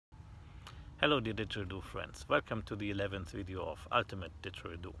Hello dear Didgeridoo friends, welcome to the 11th video of Ultimate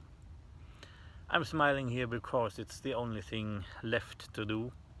Didgeridoo. I'm smiling here because it's the only thing left to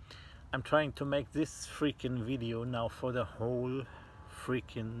do. I'm trying to make this freaking video now for the whole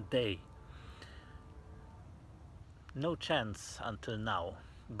freaking day. No chance until now,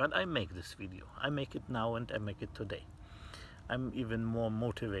 but I make this video. I make it now and I make it today. I'm even more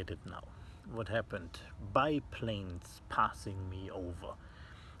motivated now. What happened? Biplanes passing me over.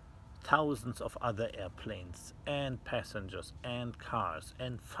 Thousands of other airplanes and passengers and cars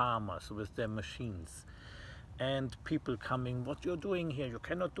and farmers with their machines and people coming, what you're doing here, you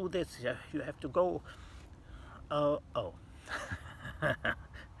cannot do this, you have to go. Oh.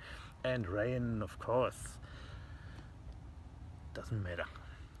 And rain, of course. Doesn't matter.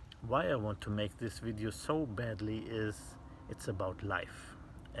 Why I want to make this video so badly is it's about life,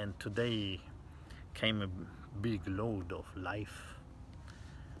 and today came a big load of life.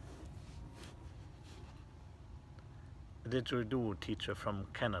 A Didgeridoo teacher from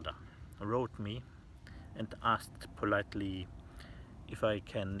Canada wrote me and asked politely if I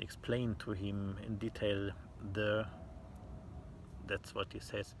can explain to him in detail that's what he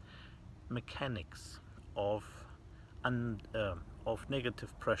says, mechanics of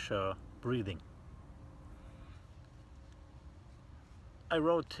negative pressure breathing. I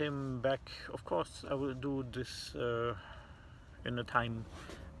wrote him back, of course I will do this in a time,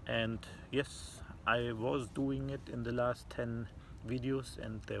 and yes, I was doing it in the last 10 videos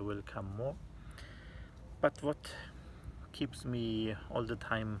and there will come more. But what keeps me all the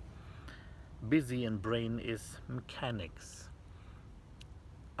time busy in brain is mechanics.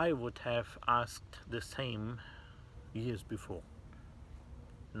 I would have asked the same years before,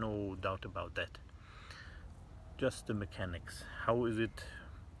 no doubt about that. Just the mechanics. How is it?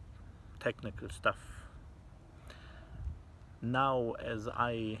 Technical stuff. Now, as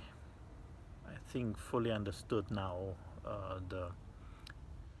I think fully understood now the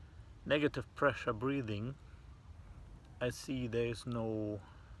negative pressure breathing, I see there is no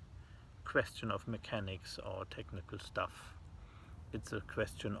question of mechanics or technical stuff. It's a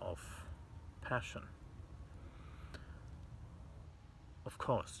question of passion. Of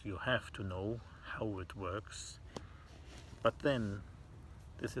course, you have to know how it works, but then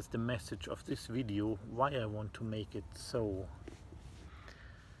this is the message of this video, why I want to make it so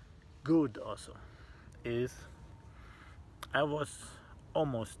good also, is I was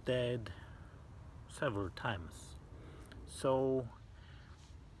almost dead several times, so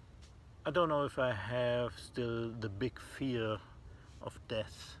I don't know if I have still the big fear of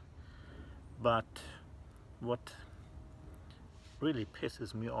death, but what really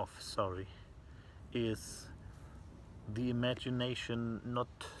pisses me off, is the imagination not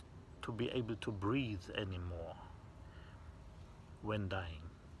to be able to breathe anymore when dying.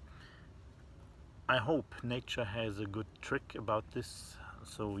 I hope nature has a good trick about this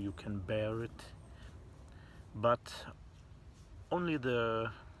so you can bear it, but only the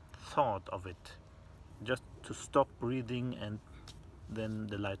thought of it, just to stop breathing and then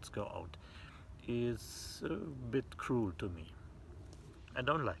the lights go out, is a bit cruel to me. I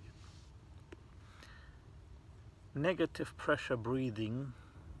don't like it. Negative pressure breathing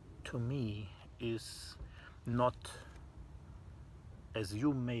to me is not, as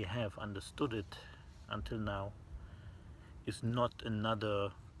you may have understood it until now, is not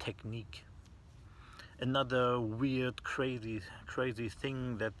another technique, another weird crazy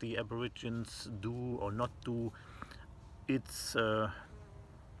thing that the Aborigines do or not do. It's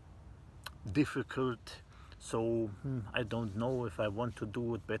difficult, so I don't know if I want to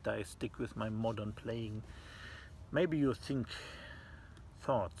do it, better I stick with my modern playing. Maybe you think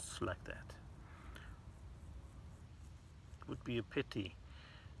thoughts like that. It would be a pity.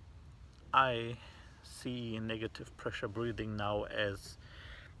 I see negative pressure breathing now as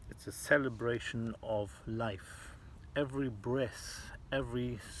it's a celebration of life. Every breath,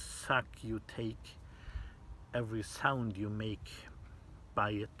 every suck you take, every sound you make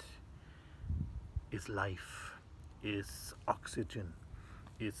by it is life, is oxygen,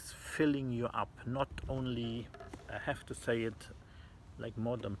 is filling you up. Not only, I have to say it like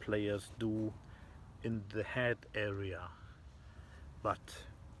modern players do, in the head area, but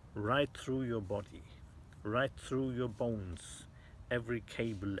right through your body, right through your bones, every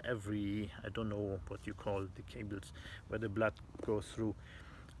cable, every, I don't know what you call the cables where the blood goes through,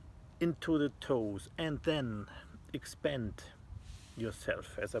 into the toes, and then expand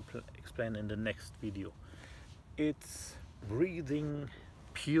yourself, as I explain in the next video. It's breathing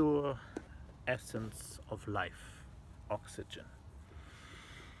pure essence of life, oxygen.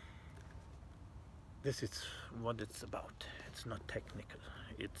 This is what it's about. It's not technical.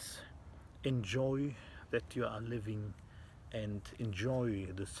 It's enjoy that you are living and enjoy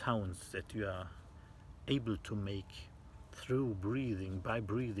the sounds that you are able to make through breathing, by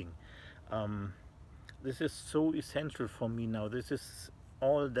breathing. This is so essential for me now. This is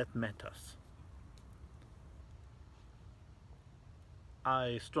all that matters.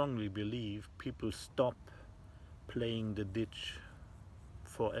 I strongly believe people stop playing the ditch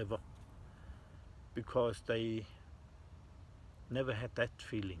forever because they never had that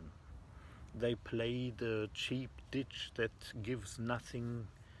feeling. They play the cheap ditch that gives nothing,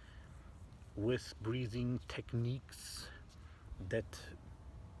 with breathing techniques that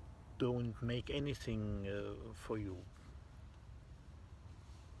don't make anything for you.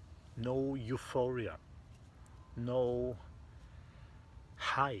 No euphoria, no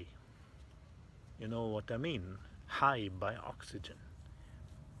high. You know what I mean? High by oxygen.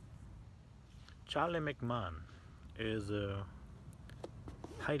 Charlie McMahon is a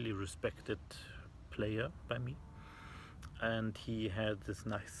highly respected player by me, and he had this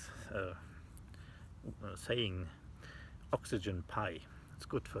nice saying, oxygen pie, it's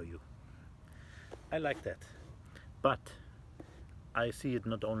good for you. I like that, but I see it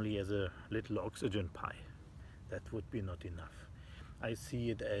not only as a little oxygen pie. That would be not enough. I see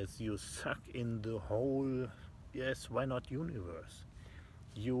it as you suck in the whole, yes, why not, universe.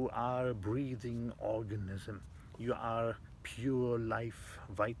 You are a breathing organism. You are pure life,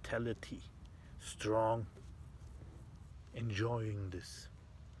 vitality, strong, enjoying this.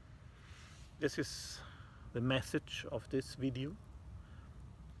 This is the message of this video.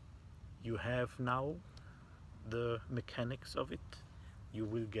 You have now the mechanics of it. You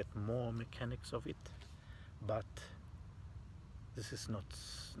will get more mechanics of it, but this is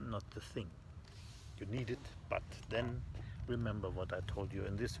not the thing. You need it, but then remember what I told you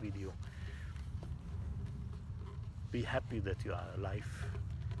in this video. Be happy that you are alive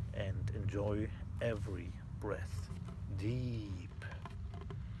and enjoy every breath deep.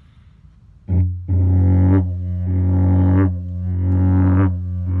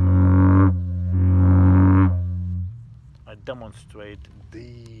 I demonstrate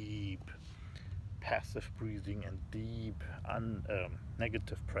deep passive breathing and deep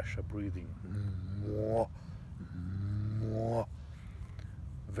negative pressure breathing. More.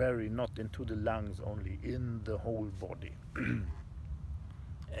 Very, not into the lungs only, in the whole body.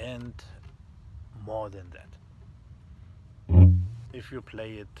 And more than that. If you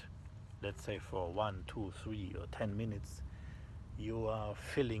play it, let's say for 1, 2, 3 or 10 minutes, you are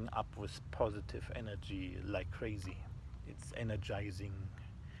filling up with positive energy like crazy. It's energizing,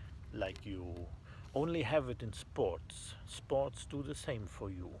 like you only have it in sports. Sports do the same for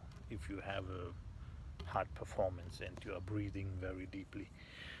you if you have a hard performance and you are breathing very deeply.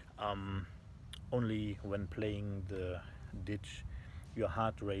 Only when playing the ditch, your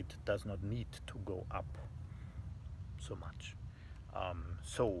heart rate does not need to go up so much.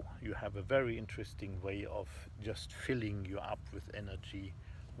 So you have a very interesting way of just filling you up with energy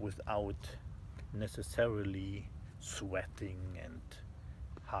without necessarily sweating and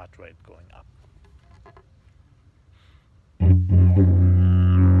heart rate going up.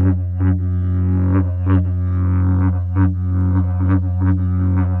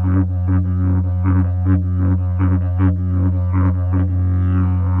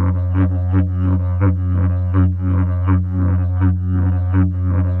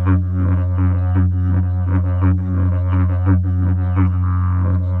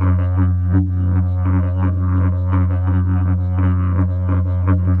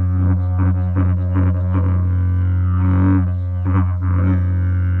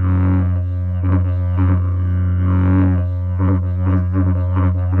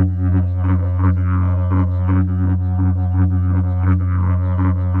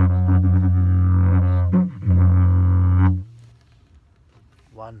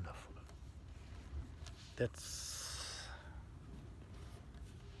 Wonderful. That's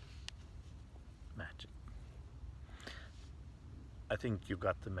magic. I think you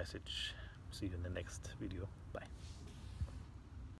got the message. See you in the next video. Bye.